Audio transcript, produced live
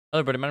Hello,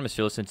 everybody. My name is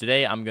Felix, and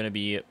today I'm going to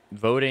be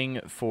voting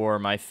for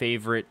my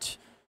favorite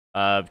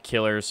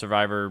killer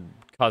survivor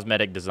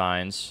cosmetic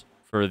designs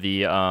for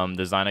the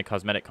Design a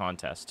Cosmetic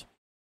contest.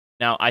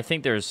 Now, I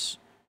think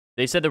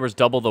they said there was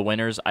double the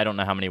winners. I don't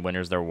know how many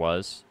winners there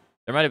was.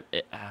 There might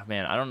have,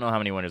 man, I don't know how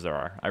many winners there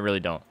are. I really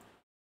don't.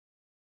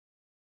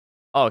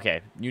 Oh, okay.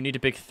 You need to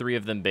pick 3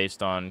 of them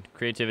based on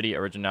creativity,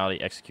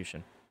 originality,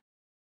 execution.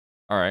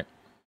 All right.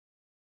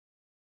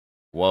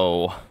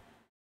 Whoa.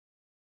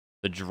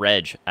 The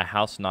Dredge, A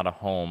House Not a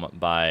Home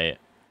by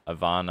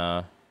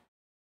Ivana.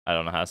 I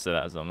don't know how to say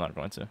that, so I'm not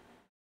going to.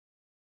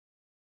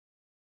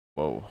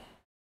 Whoa.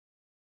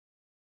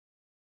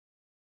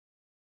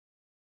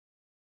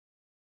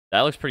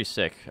 That looks pretty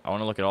sick. I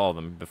want to look at all of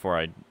them before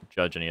I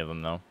judge any of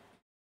them, though.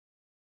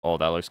 Oh,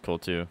 that looks cool,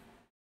 too.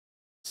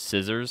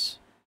 Scissors.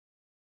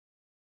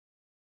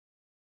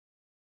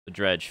 The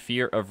Dredge,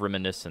 Fear of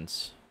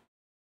Reminiscence.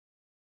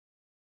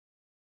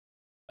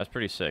 That's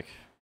pretty sick.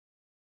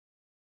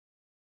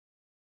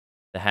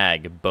 The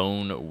Hag,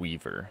 Bone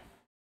Weaver.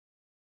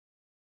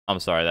 I'm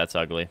sorry, that's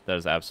ugly. That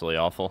is absolutely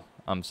awful.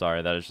 I'm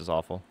sorry, that is just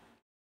awful.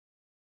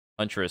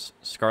 Huntress,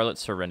 Scarlet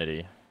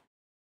Serenity.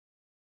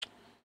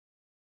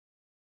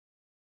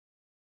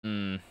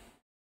 Yeah,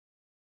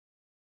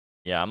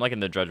 I'm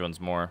liking the Dredge ones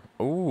more.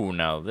 Ooh,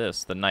 now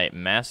this. The Knight,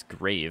 Mass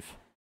Grave.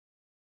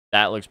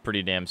 That looks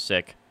pretty damn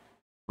sick.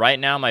 Right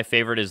now, my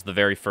favorite is the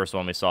very first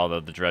one we saw,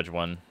 the Dredge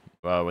one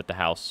with the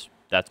house.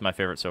 That's my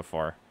favorite so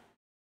far.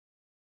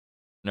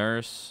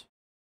 Nurse.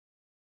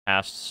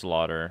 Past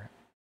Slaughter.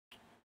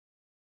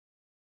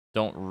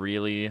 Don't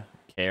really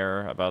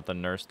care about the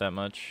nurse that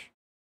much.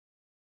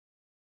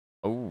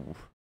 Oh.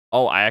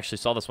 Oh, I actually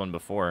saw this one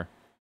before.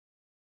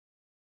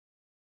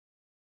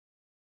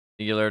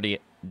 Singularity,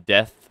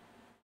 Death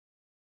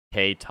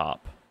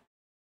K-Top.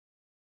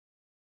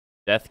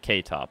 Death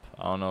K-Top.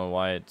 I don't know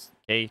why it's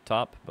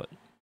K-Top, but...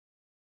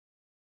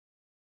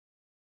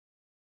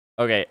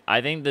 Okay,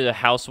 I think the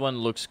house one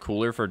looks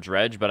cooler for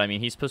Dredge, but I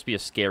mean, he's supposed to be a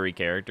scary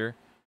character.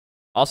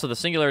 Also, the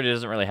Singularity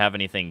doesn't really have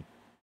anything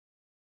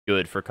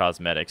good for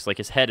cosmetics. Like,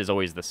 his head is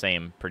always the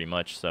same, pretty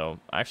much,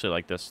 so I actually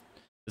like this.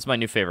 This is my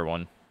new favorite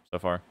one so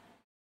far.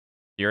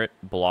 Spirit,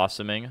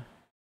 Blossoming.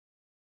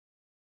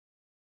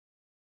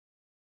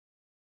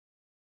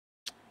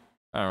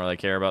 I don't really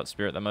care about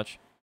Spirit that much.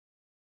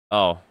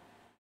 Oh.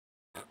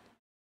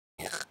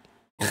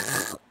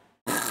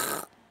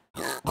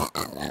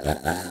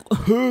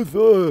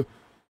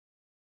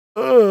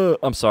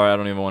 I'm sorry, I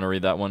don't even want to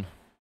read that one.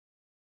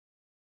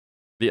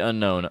 The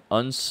Unknown,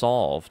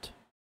 Unsolved.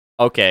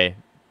 Okay.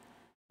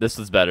 This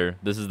is better.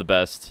 This is the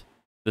best.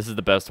 This is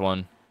the best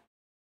one.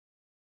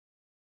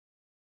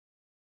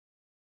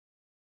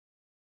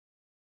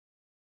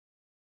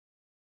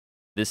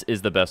 This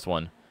is the best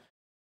one.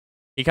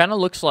 He kind of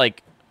looks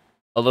like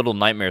a little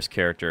Nightmares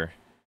character.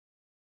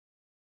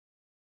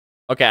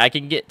 Okay, I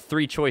can get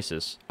 3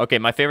 choices. Okay,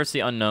 my favorite's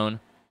The Unknown,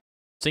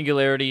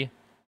 Singularity,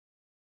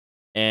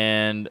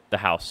 and The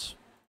House.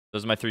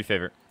 Those are my 3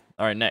 favorite.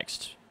 All right,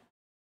 next.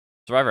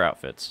 Survivor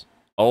outfits.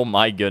 Oh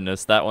my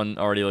goodness, that one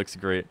already looks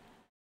great.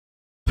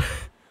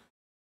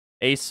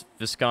 Ace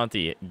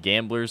Visconti,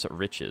 Gambler's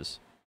Riches.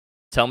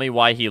 Tell me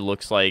why he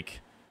looks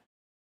like...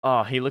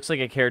 Oh, he looks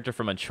like a character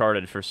from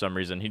Uncharted for some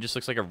reason. He just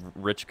looks like a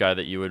rich guy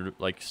that you would,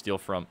 like, steal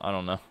from. I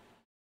don't know.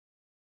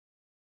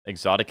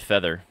 Exotic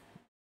Feather.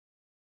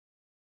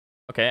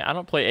 Okay, I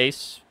don't play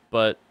Ace,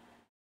 but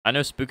I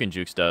know Spook and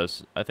Jukes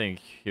does. I think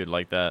he would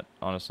like that,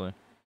 honestly.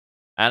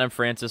 Adam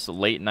Francis,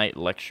 Late Night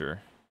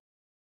Lecture.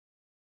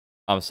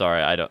 I'm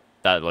sorry, I don't...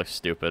 That looks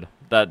stupid.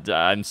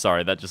 I'm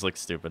sorry, that just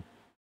looks stupid.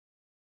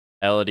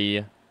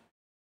 Elodie.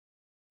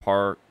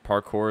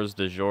 Parcours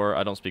de jour.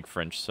 I don't speak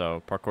French,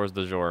 so Parcours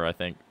de jour, I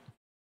think.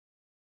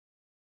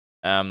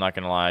 I'm not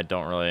gonna lie, I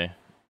don't really...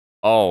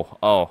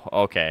 Oh,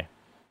 okay.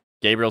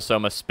 Gabriel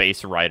Soma,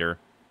 Space Rider.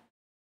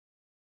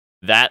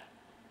 That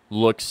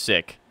looks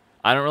sick.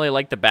 I don't really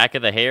like the back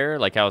of the hair,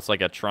 like how it's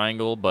like a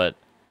triangle, but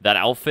that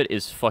outfit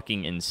is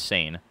fucking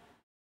insane.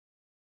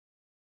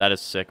 That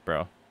is sick,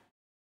 bro.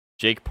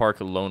 Jake Park,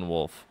 Lone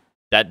Wolf.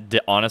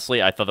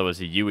 Honestly, I thought that was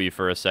Yui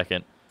for a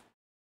second.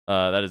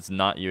 That is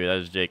not Yui, that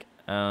is Jake.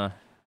 Jane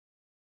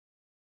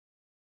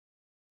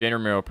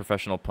Romero,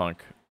 Professional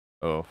Punk.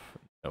 Oh,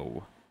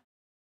 no.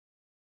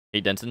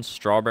 Kate Denson,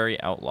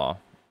 Strawberry Outlaw.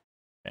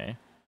 Okay.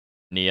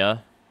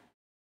 Nia,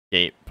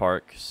 Skate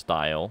Park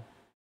Style.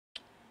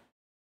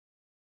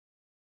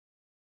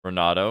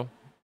 Renato,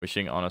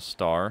 Wishing on a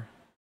Star.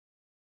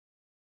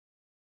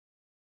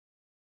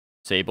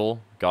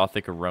 Sable,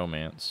 Gothic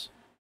Romance.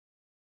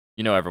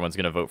 You know everyone's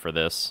gonna vote for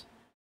this.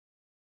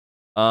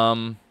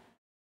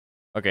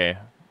 Okay.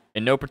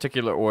 In no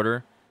particular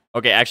order.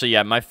 Okay, actually,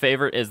 yeah, my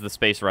favorite is the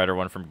Space Rider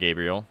one from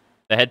Gabriel.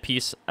 The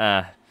headpiece,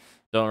 don't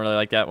really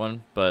like that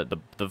one, but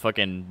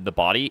the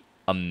body,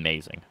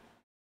 amazing.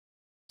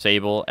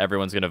 Sable,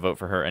 everyone's gonna vote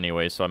for her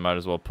anyway, so I might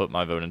as well put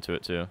my vote into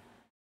it too.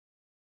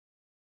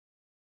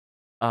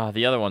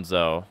 The other ones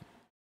though,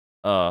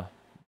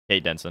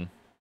 Kate Denson.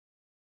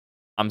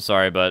 I'm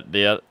sorry, but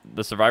the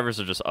survivors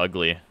are just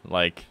ugly.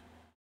 Like,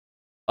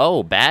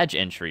 Oh, badge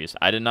entries.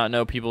 I did not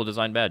know people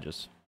design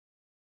badges.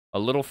 A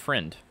little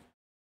friend.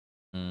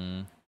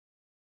 That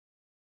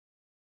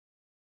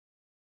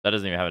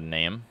doesn't even have a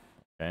name.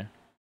 Okay.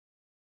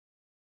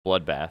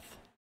 Bloodbath.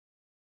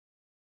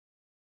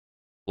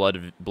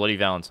 Bloody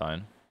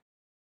Valentine.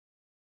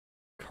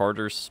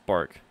 Carter's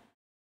Spark.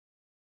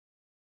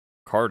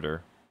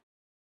 Carter.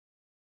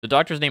 The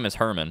doctor's name is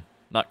Herman,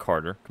 not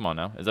Carter. Come on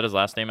now. Is that his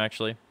last name,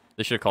 actually?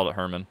 They should have called it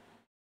Herman.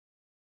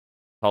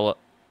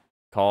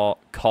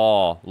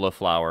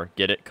 Cauliflower.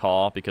 Get it?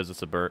 Caw, because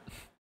it's a bird.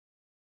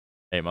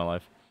 Hate my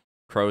life.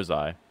 Crow's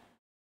Eye.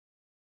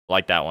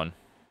 Like that one.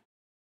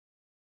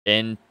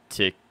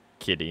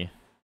 Antiquity.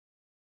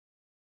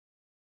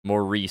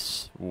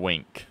 Maurice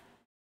Wink.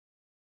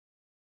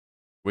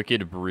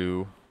 Wicked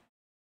Brew.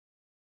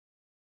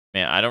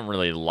 Man, I don't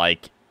really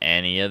like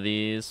any of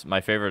these.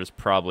 My favorite is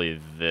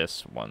probably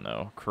this one,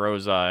 though.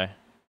 Crow's Eye.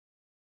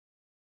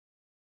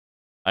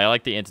 I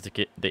like the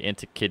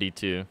Antiquity,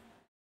 too.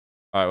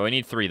 Alright, well, we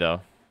need 3,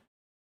 though.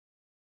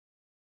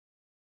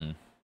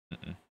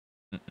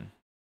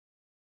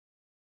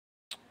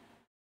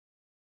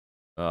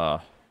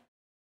 Well,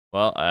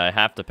 I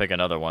have to pick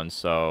another one,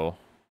 so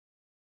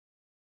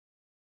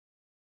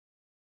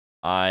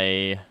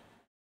I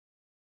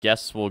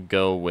guess we'll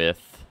go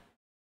with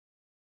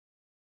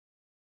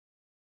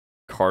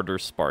Carter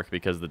Spark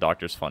because the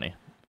doctor's funny.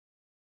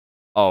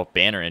 Oh,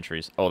 banner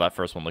entries. Oh, that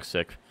first one looks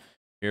sick.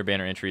 Here are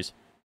banner entries.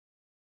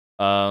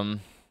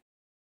 An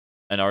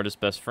artist's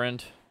best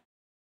friend.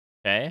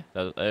 Okay,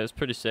 that is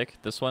pretty sick.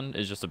 This one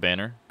is just a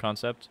banner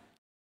concept.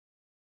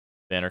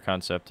 Banner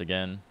concept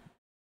again.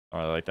 Oh,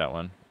 I like that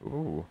one.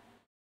 Ooh.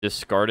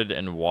 Discarded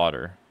in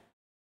water.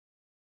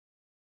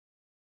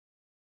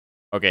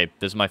 Okay,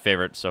 this is my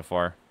favorite so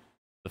far.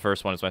 The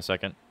first one is my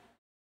second.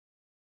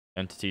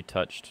 Entity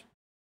touched.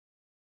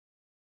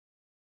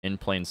 In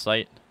plain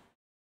sight.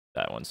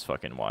 That one's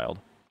fucking wild.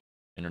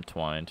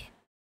 Intertwined.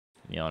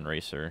 Neon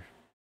Racer.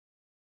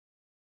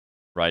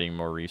 Riding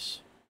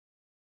Maurice.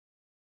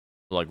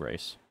 Slug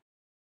Race.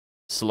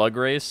 Slug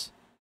Race?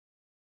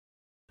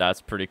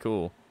 That's pretty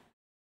cool.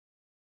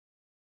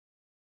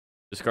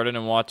 Discarded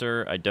in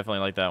water. I definitely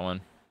like that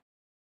one.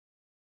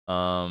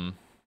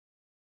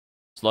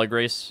 Slug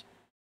Race.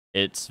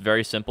 It's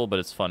very simple, but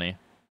it's funny.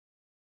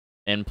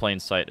 In plain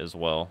sight as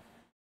well.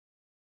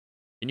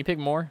 Can you pick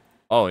more?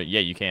 Oh, yeah,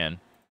 you can.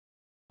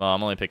 Well,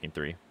 I'm only picking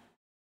 3.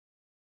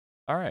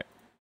 Alright.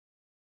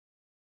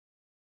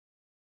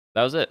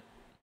 That was it.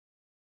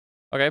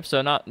 Okay,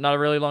 so not a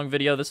really long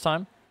video this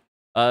time.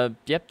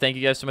 Yep, thank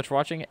you guys so much for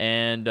watching,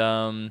 and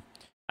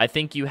I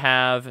think you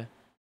have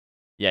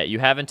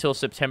until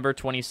September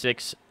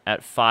 26th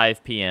at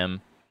 5 p.m.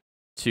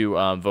 to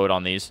vote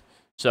on these.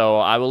 So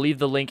I will leave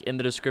the link in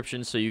the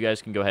description so you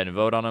guys can go ahead and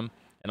vote on them,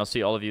 and I'll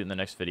see all of you in the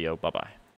next video. Bye-bye.